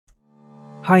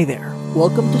Hi there,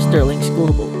 welcome to Sterling's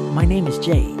Global. My name is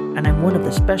Jay, and I'm one of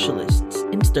the specialists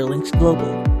in Sterling's Global,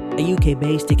 a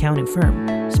UK-based accounting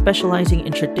firm specializing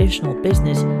in traditional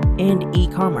business and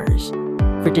e-commerce.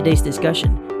 For today's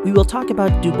discussion, we will talk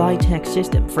about Dubai tax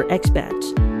system for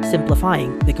expats,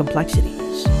 simplifying the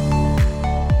complexities.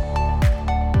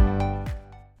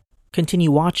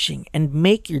 Continue watching and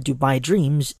make your Dubai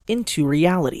dreams into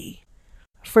reality.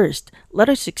 First, let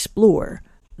us explore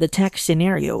the tax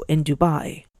scenario in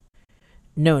Dubai.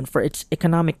 Known for its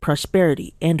economic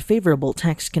prosperity and favorable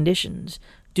tax conditions,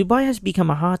 Dubai has become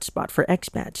a hotspot for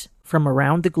expats from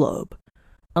around the globe.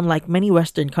 Unlike many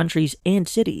Western countries and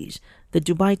cities, the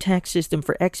Dubai tax system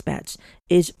for expats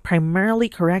is primarily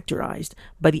characterized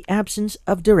by the absence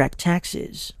of direct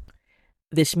taxes.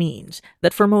 This means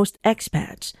that for most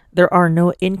expats, there are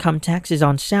no income taxes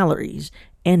on salaries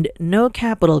and no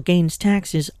capital gains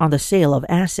taxes on the sale of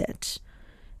assets.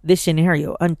 This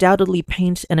scenario undoubtedly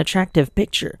paints an attractive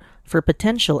picture for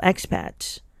potential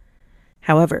expats.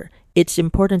 However, it's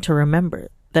important to remember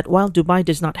that while Dubai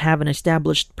does not have an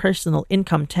established personal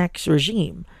income tax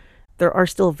regime, there are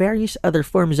still various other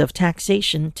forms of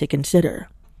taxation to consider.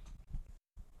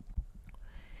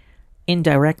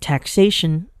 Indirect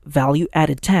taxation,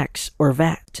 value-added tax, or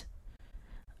VAT.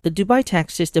 The Dubai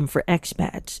tax system for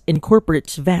expats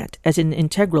incorporates VAT as an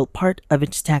integral part of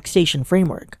its taxation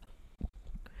framework.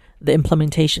 The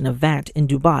implementation of VAT in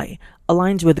Dubai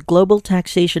aligns with global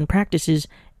taxation practices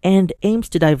and aims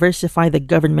to diversify the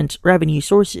government's revenue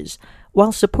sources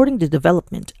while supporting the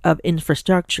development of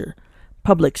infrastructure,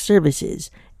 public services,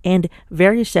 and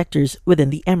various sectors within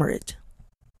the emirate.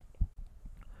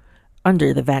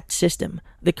 Under the VAT system,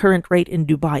 the current rate in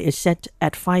Dubai is set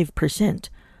at 5%,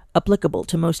 applicable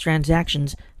to most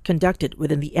transactions conducted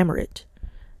within the emirate.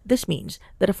 This means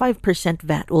that a 5%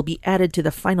 VAT will be added to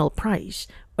the final price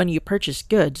when you purchase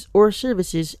goods or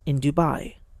services in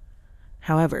Dubai.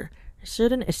 However,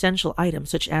 certain essential items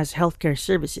such as healthcare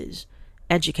services,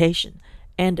 education,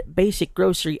 and basic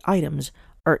grocery items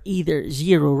are either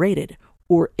zero-rated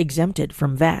or exempted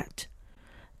from VAT.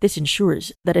 This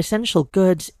ensures that essential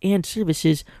goods and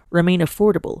services remain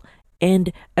affordable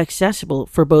and accessible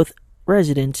for both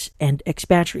residents and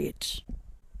expatriates.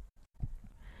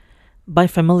 By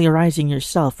familiarizing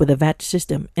yourself with the VAT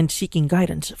system and seeking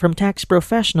guidance from tax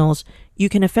professionals, you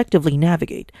can effectively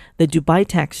navigate the Dubai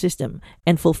tax system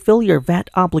and fulfill your VAT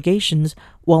obligations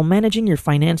while managing your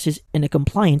finances in a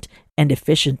compliant and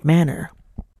efficient manner.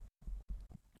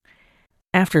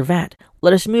 After VAT,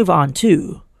 let us move on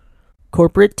to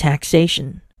corporate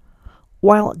taxation.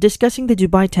 While discussing the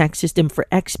Dubai tax system for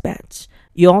expats,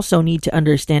 you also need to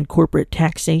understand corporate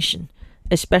taxation,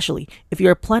 especially if you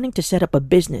are planning to set up a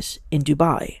business in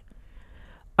Dubai.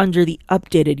 Under the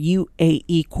updated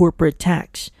UAE corporate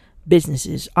tax,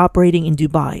 businesses operating in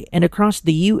Dubai and across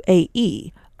the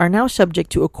UAE are now subject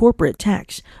to a corporate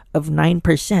tax of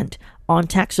 9% on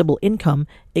taxable income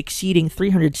exceeding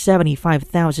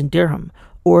 375,000 dirham,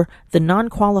 or the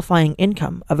non-qualifying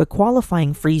income of a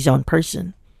qualifying free zone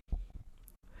person.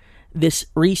 This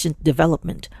recent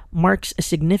development marks a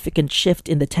significant shift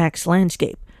in the tax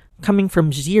landscape, coming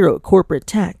from zero corporate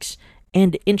tax,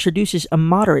 and introduces a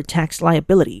moderate tax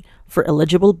liability for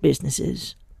eligible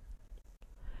businesses.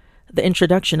 The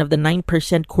introduction of the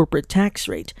 9% corporate tax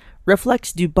rate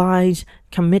reflects Dubai's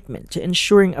commitment to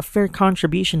ensuring a fair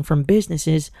contribution from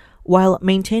businesses while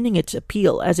maintaining its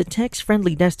appeal as a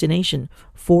tax-friendly destination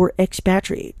for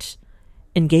expatriates.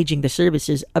 Engaging the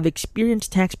services of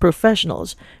experienced tax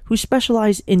professionals who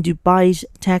specialize in Dubai's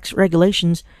tax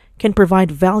regulations can provide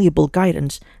valuable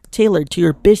guidance tailored to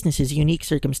your business's unique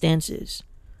circumstances.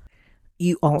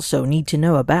 You also need to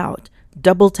know about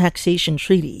double taxation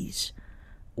treaties.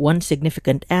 One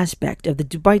significant aspect of the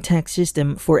Dubai tax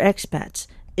system for expats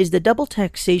is the Double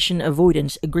Taxation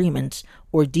Avoidance Agreements,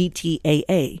 or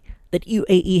DTAA, that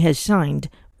UAE has signed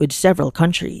with several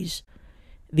countries.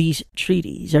 These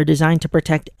treaties are designed to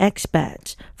protect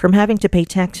expats from having to pay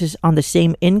taxes on the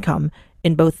same income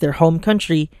in both their home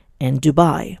country and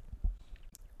Dubai.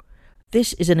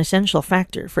 This is an essential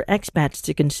factor for expats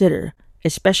to consider,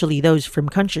 especially those from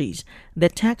countries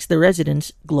that tax the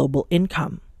residents' global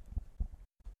income.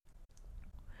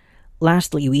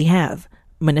 Lastly, we have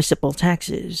municipal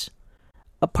taxes.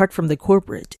 Apart from the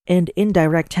corporate and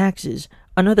indirect taxes,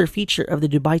 another feature of the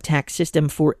Dubai tax system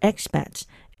for expats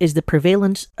is the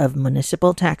prevalence of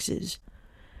municipal taxes.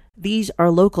 These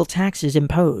are local taxes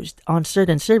imposed on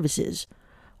certain services.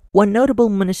 One notable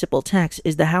municipal tax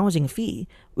is the housing fee,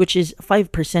 which is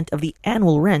 5% of the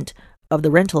annual rent of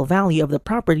the rental value of the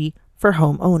property for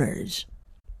homeowners.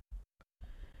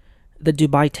 The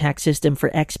Dubai tax system for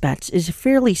expats is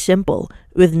fairly simple,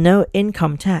 with no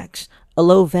income tax, a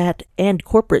low VAT and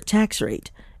corporate tax rate,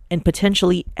 and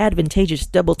potentially advantageous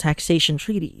double taxation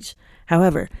treaties.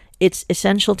 However, it's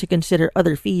essential to consider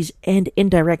other fees and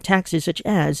indirect taxes such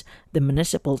as the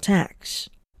municipal tax.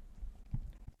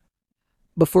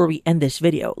 Before we end this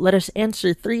video, let us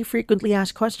answer 3 frequently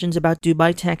asked questions about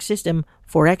Dubai tax system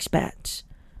for expats.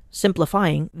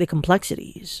 Simplifying the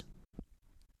complexities.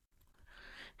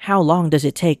 How long does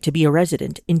it take to be a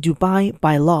resident in Dubai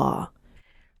by law?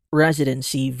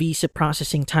 Residency visa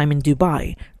processing time in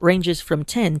Dubai ranges from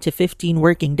 10 to 15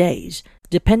 working days,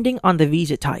 depending on the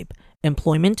visa type,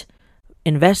 employment,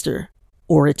 investor,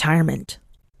 or retirement.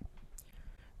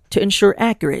 To ensure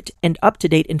accurate and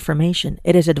up-to-date information,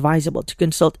 it is advisable to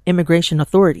consult immigration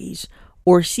authorities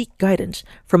or seek guidance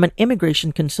from an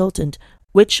immigration consultant,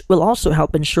 which will also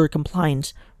help ensure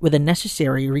compliance with the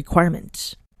necessary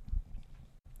requirements.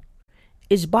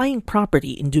 Is buying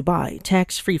property in Dubai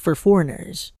tax-free for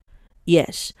foreigners?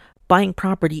 Yes, buying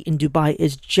property in Dubai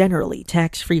is generally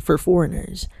tax-free for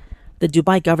foreigners. The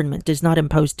Dubai government does not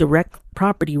impose direct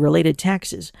property-related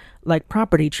taxes like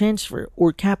property transfer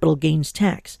or capital gains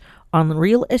tax on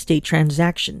real estate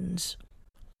transactions.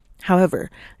 However,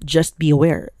 just be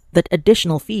aware that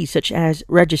additional fees such as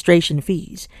registration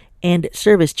fees and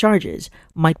service charges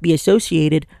might be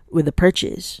associated with the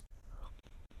purchase.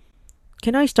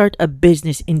 Can I start a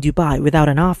business in Dubai without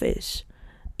an office?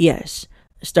 Yes,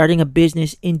 starting a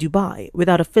business in Dubai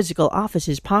without a physical office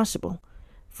is possible.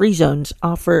 Free zones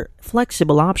offer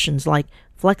flexible options like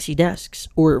flexi desks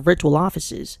or virtual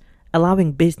offices,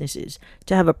 allowing businesses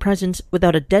to have a presence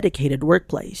without a dedicated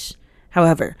workplace.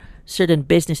 However, certain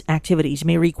business activities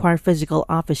may require physical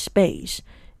office space.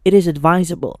 It is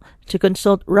advisable to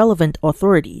consult relevant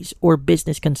authorities or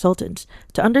business consultants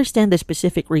to understand the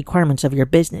specific requirements of your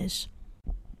business.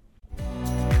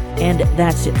 And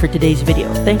that's it for today's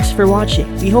video. Thanks for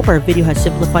watching. We hope our video has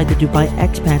simplified the Dubai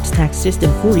expats tax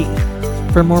system for you.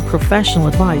 For more professional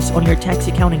advice on your tax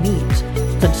accounting needs,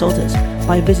 consult us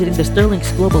by visiting the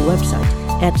Sterling's Global website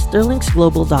at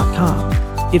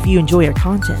sterlingsglobal.com. If you enjoy our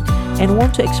content and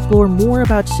want to explore more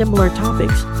about similar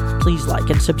topics, please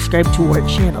like and subscribe to our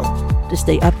channel. To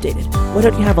stay updated, why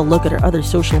don't you have a look at our other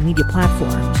social media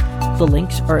platforms? The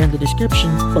links are in the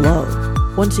description below.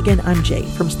 Once again, I'm Jay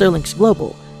from Sterling's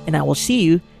Global, and I will see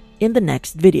you in the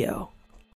next video.